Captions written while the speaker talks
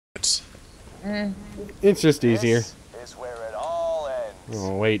It's just easier. This is where it all ends.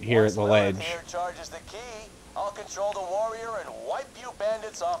 Oh, wait here at the ledge. Once Lilith here charges the key, I'll control the warrior and wipe you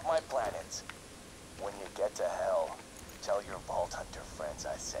bandits off my planet. When you get to hell, tell your Vault Hunter friends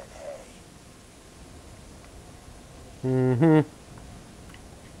I said hey. Mm-hmm.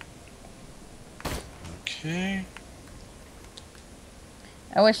 Okay.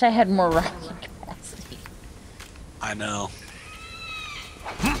 I wish I had more rocket capacity. I know.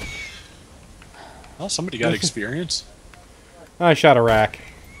 Well, somebody got experience. I shot a rack.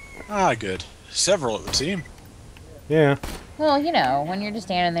 Ah, good. Several, it would seem. Yeah. Well, you know, when you're just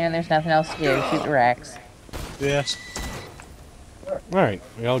standing there and there's nothing else to do, shoot the racks. Yes. Alright,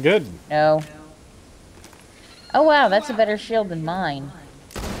 we all good? No. Oh wow, that's a better shield than mine.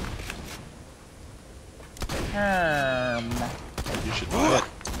 You should buy it.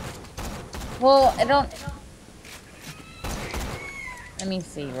 Well, I don't... Let me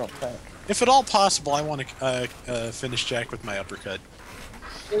see real quick. If at all possible, I want to finish Jack with my uppercut.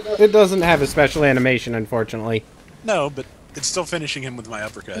 It doesn't have a special animation, unfortunately. No, but it's still finishing him with my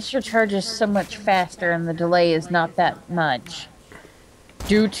uppercut. This recharges so much faster and the delay is not that much.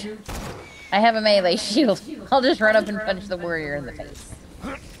 Dude. I have a melee shield. I'll just run up and punch the warrior in the face.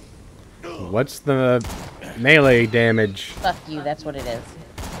 What's the melee damage? Fuck you, that's what it is.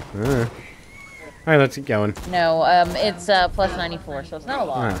 Alright, let's get going. No, it's plus 94, so it's not a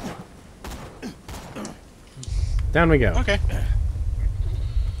lot. Alright. Down we go. Okay.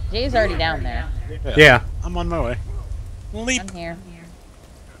 Jay's already down there. Yeah. I'm on my way. Leap. I'm here.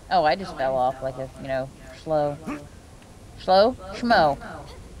 Oh, I just fell off like a, you know, slow. Slow? Schmo.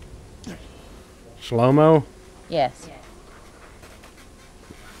 Slow-mo? Yes.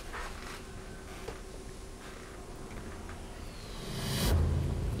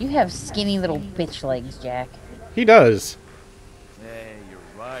 You have skinny little bitch legs, Jack. He does. Hey, you're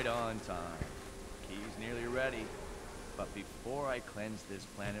right on time. Key's nearly ready. But before I cleanse this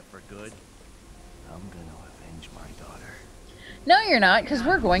planet for good, I'm gonna avenge my daughter. No, you're not, because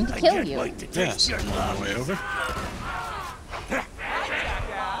we're going to kill you. Yes, I'm on my way over.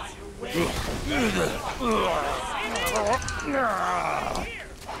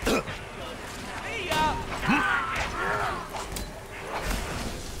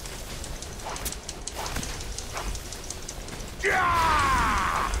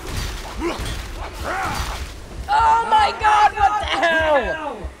 Oh my god, what the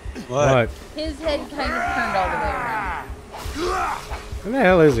hell? What? His head kind of turned all the way around. Where the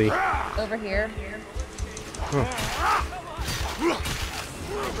hell is he? Over here.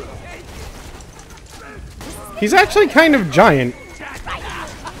 He's actually kind of giant.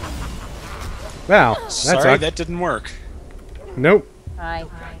 Wow, Sorry, that didn't work. Nope. Hi.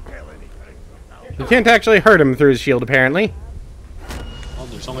 You can't actually hurt him through his shield, apparently. Well,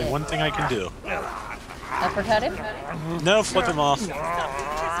 there's only one thing I can do. Uppercut him? No, flip him off.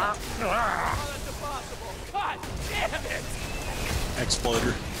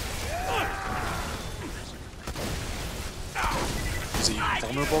 Exploder. Is he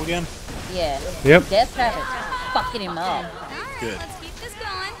vulnerable again? Yeah. Yep. Death Trap's fucking him up. Good. Let's keep this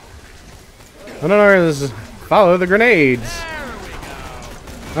going. I don't know where this is. Follow the grenades.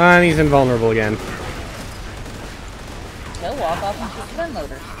 And he's invulnerable again. He'll walk off and shoot the gun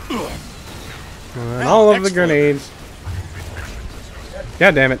loader. And all of the grenades.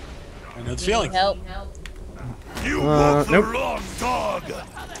 God damn it. I know the feeling. Help. Nope.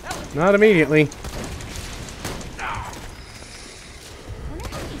 Not immediately.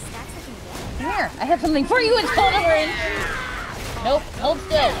 Come here. I have something for you. It's called a wrench. Nope. Hold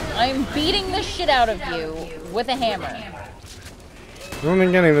still. I'm beating the shit out of you with a hammer. I don't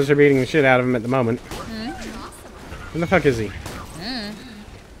think any of us are beating the shit out of him at the moment. Where the fuck is he?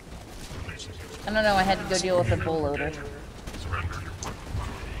 I don't know. I had to go deal with the bull loader.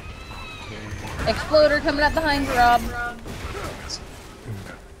 Exploder coming up behind you, Rob.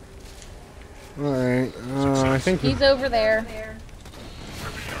 Alright, I think He's over there.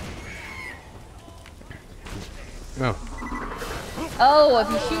 Oh. Oh, if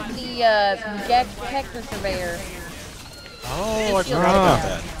you shoot the Jack Protector Surveyor. Oh, I forgot about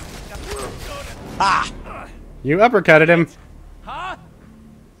that. Ah! You uppercutted him.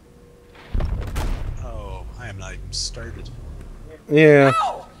 Oh, I am not even started. Yeah.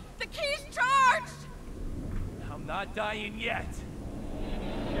 No! The key's charged! I'm not dying yet.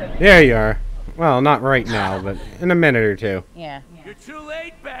 There you are. Well, not right now, but in a minute or two. Yeah. You're too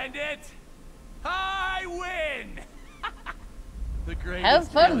late, bandit. I win. The Have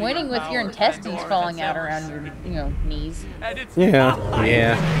fun winning with your intestines falling out around your, you know, knees. Yeah.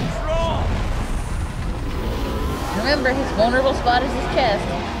 Yeah. Remember, his vulnerable spot is his chest.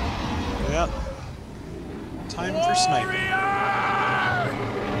 Yeah. Yep. Time for sniping.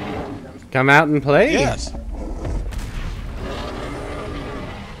 Come out and play? Yes.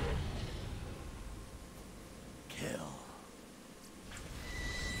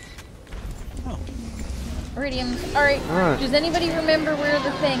 Iridiums. Alright. Alright. Does anybody remember where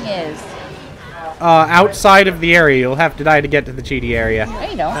the thing is? Outside of the area. You'll have to die to get to the cheaty area. No,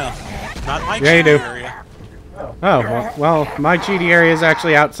 you don't. No. Not my Yeah, you do. area. Oh, well, my cheaty area is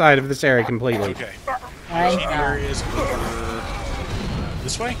actually outside of this area completely. Okay. I Cheating know. area is over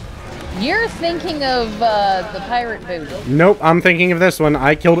this way? You're thinking of the pirate booty. Nope, I'm thinking of this one.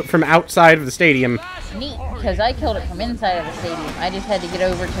 I killed it from outside of the stadium. Neat, because I killed it from inside of the stadium. I just had to get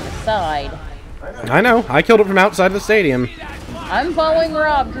over to the side. I know, I killed it from outside of the stadium. I'm following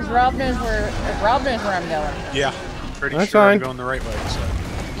Rob because Rob knows where I'm going. Yeah. Pretty That's sure fine. I'm going the right way, so.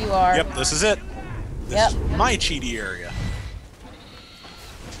 You are. Yep, this is it. This Yep. is my cheaty area.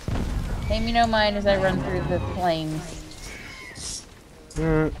 Pay me no mind as I run through the plains.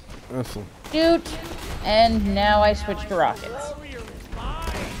 Awesome. Shoot! And now I switch to rockets.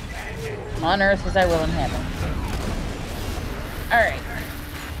 On Earth as I will in heaven. Alright.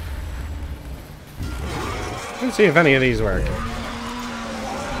 Let's see if any of these work.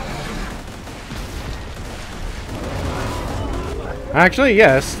 Actually,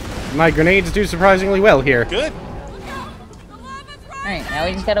 yes. My grenades do surprisingly well here. Good. Alright, now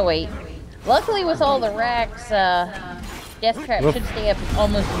we just gotta wait. Luckily with all the racks, Death Trap Woof. should stay up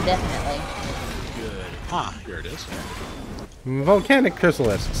almost indefinitely. Good. Ah, here it is. Volcanic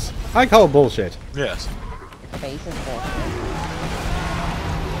chrysalisks. I call bullshit. Yes. Face is full.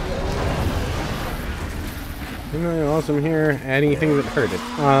 Anything awesome here? Anything that hurt it?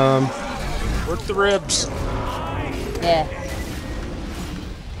 Work the ribs. Yeah.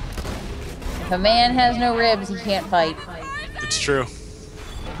 If a man has no ribs, he can't fight. It's true.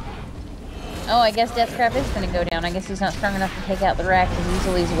 Oh, I guess Death Trap is gonna go down. I guess he's not strong enough to take out the rack as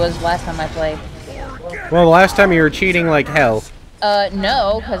easily as he was last time I played. Well, the last time you were cheating like hell.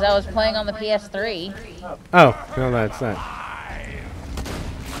 No, because I was playing on the PS3. Oh, well, that's that.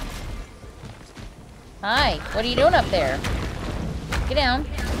 Hi, what are you doing up there? Get down.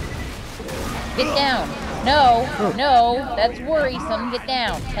 Get down. No, no, that's worrisome. Get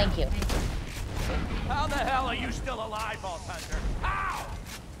down. Thank you. How the hell are you still alive, Vault Hunter? How?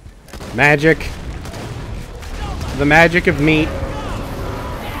 Magic. The magic of meat.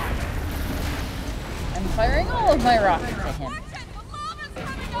 I'm firing all of my rockets at him.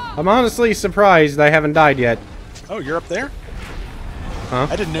 I'm honestly surprised I haven't died yet. Oh, you're up there? Huh?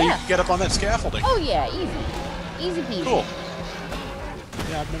 I didn't know you Yeah. could get up on that scaffolding. Oh yeah, easy. Easy peasy. Cool.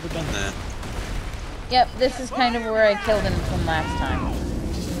 Yeah, I've never done that. Yep, this is kind of where I killed him from last time.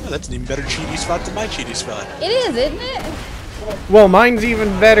 Oh, that's an even better cheaty spot than my cheaty spot. It is, isn't it? Well, mine's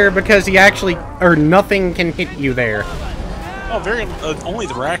even better because he actually, or nothing can hit you there. Oh, only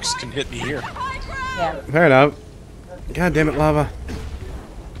the racks can hit me here. Yeah. Fair enough. God damn it, lava.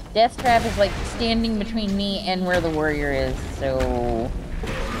 Death Trap is like standing between me and where the warrior is, so...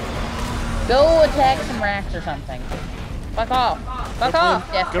 Go attack some racks or something. Fuck off. Fuck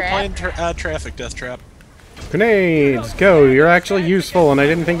off, Death Go play in Trap. traffic, Death Trap. Grenades, go. You're actually useful, and I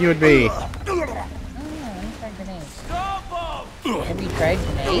didn't think you would be. Oh, let me try grenades. Have you tried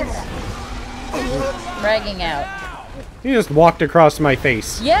grenades? Bragging out. You just walked across my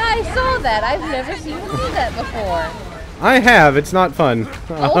face. Yeah, I saw that. I've never seen you do that before. I have. It's not fun.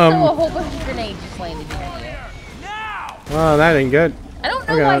 Also, a whole bunch of grenades just landed near you. Oh, that ain't good. I don't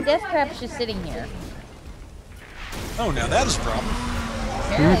know Okay. why Death Trap's just sitting here. Oh, now that is a problem.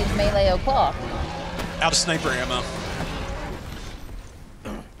 Apparently it's melee o'clock. Out of sniper ammo.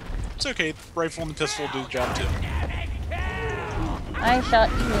 It's okay. Rifle and pistol do the job too. I shot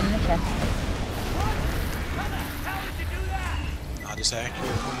you in the chest. Not as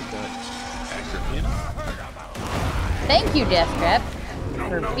accurately, but accurately enough. Thank you, Death Trap,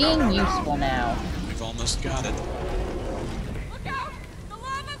 for being useful now. We've almost got it.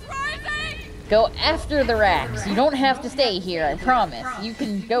 Go after the racks. You don't have to stay here, I promise. You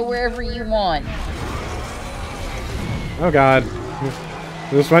can go wherever you want. Oh god.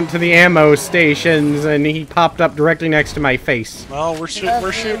 Just went to the ammo stations and he popped up directly next to my face. Well, we're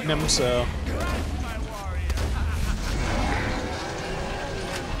shooting him, so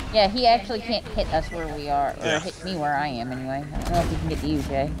Yeah, he actually can't hit us where we are, or Yeah. hit me where I am anyway. I don't know if he can get to you,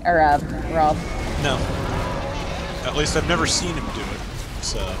 Jay. Or, Rob. no. At least I've never seen him do it.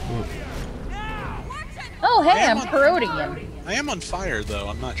 So Oh, hey, Damn I'm it. corroding him. I am on fire though.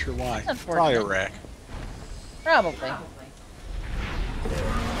 I'm not sure why. That's Probably a unfortunate. rack. Probably.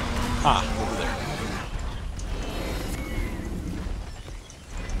 Ah, over there.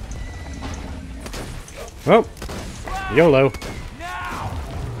 Oh, YOLO.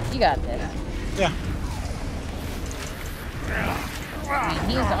 You got this. Yeah. I mean,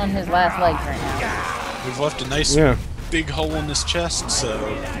 he's on his last legs right now. We've left a nice big hole in his chest, so...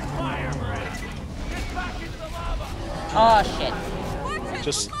 Oh, shit.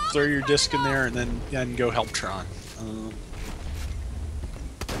 Just throw your disc in there and then go help Tron.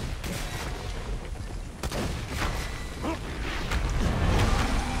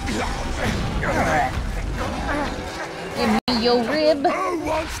 Give me your rib. Who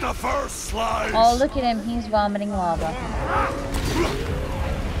wants the first slice? Oh, look at him. He's vomiting lava.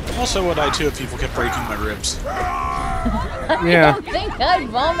 Also would I too if people kept breaking my ribs. Yeah. I don't think I'd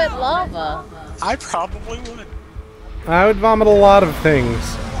vomit lava. I probably would. I would vomit a lot of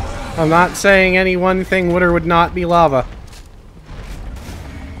things. I'm not saying any one thing would or would not be lava.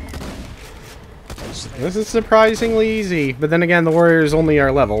 This is surprisingly easy, but then again, the warriors only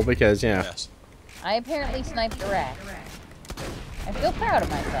are level because, yeah. Yes. I apparently sniped a rat. I feel proud of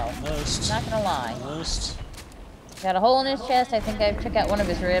myself. Most. Not gonna lie. Most. Got a hole in his chest. I think I took out one of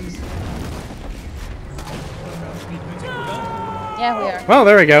his ribs. Yeah, we are. Well,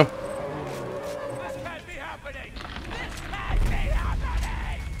 there we go.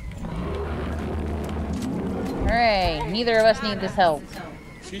 Alright, neither of us need this help.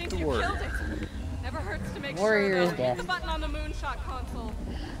 Shoot the warrior. Never hurts to make Warrior sure, is though. death. Hit the button on the moonshot console.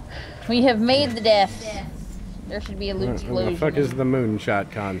 We have made the death. There should be a loot What explosion. the fuck is the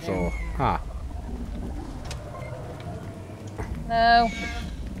moonshot console? Ah. No.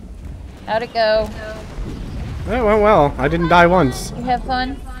 How'd it go? That went well. I didn't die once. You have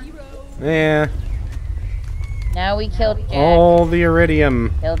fun? Yeah. Now we killed Jack. All the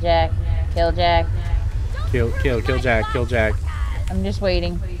iridium. Kill Jack. Kill Jack. Kill Jack, kill Jack. I'm just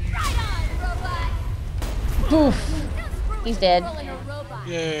waiting. Poof. He's dead.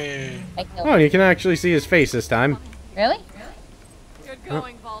 Yay. I killed Oh, him. you can actually see his face this time. Really? Good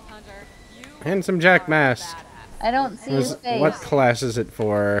going, Vault Hunter. You Handsome Jack mask. I don't see his face. What class is it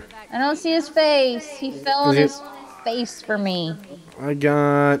for? I don't see his face. He fell on his face for me. I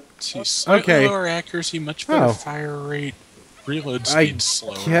got... See, slightly Okay. lower accuracy, much better Oh. fire rate, reload I speed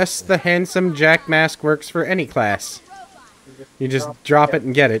slower. guess the Handsome Jack mask works for any class. You just drop it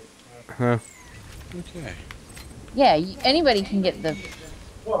and get it. Huh. Okay. Yeah, anybody can get the...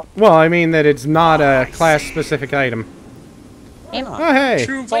 Well, I mean that it's not a class-specific item. ammo. Oh, hey!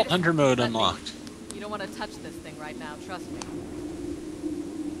 True Vault Hunter mode unlocked. You don't want to touch this thing right now, trust me.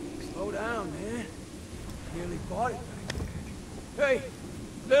 Slow down, man. Nearly bought it back there. Hey,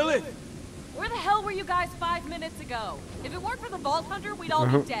 Lilith! Where the hell were you guys 5 minutes ago? If it weren't for the Vault Hunter, we'd all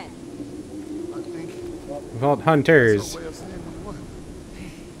be dead. I think Vault Hunters. that's a way of saying the word.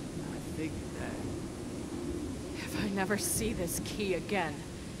 I figured that. If I never see this key again,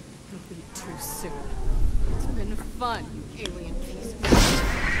 it'll be too soon. It's been fun, you alien piece of shit.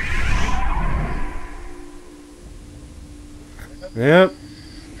 Yep.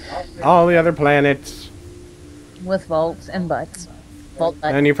 All the other planets. With vaults and butts. Vault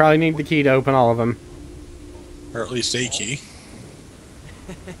butts. And you probably need the key to open all of them. Or at least a key.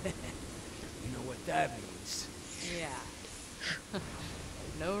 You know what that means. Yeah.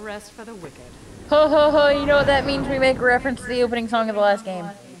 No rest for the wicked. Ho ho ho, you know what that means? We make a reference to the opening song of the last game.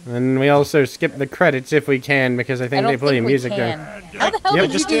 And we also skip the credits if we can, because I think I they don't play think we music can. there. How the hell Yep.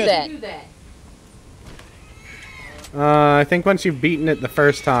 did you Just do did. that? I think once you've beaten it the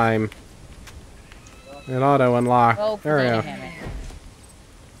first time, it auto unlock. Oh, There we go. damn it.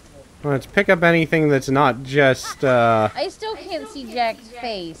 Let's pick up anything that's not just, I still can't see Jack's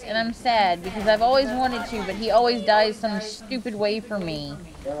face, and I'm sad because I've always wanted to, but he always dies some stupid way for me.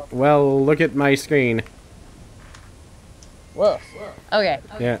 well, look at my screen. Woof. Okay.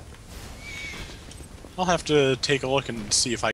 Yeah. I'll have to take a look and see if I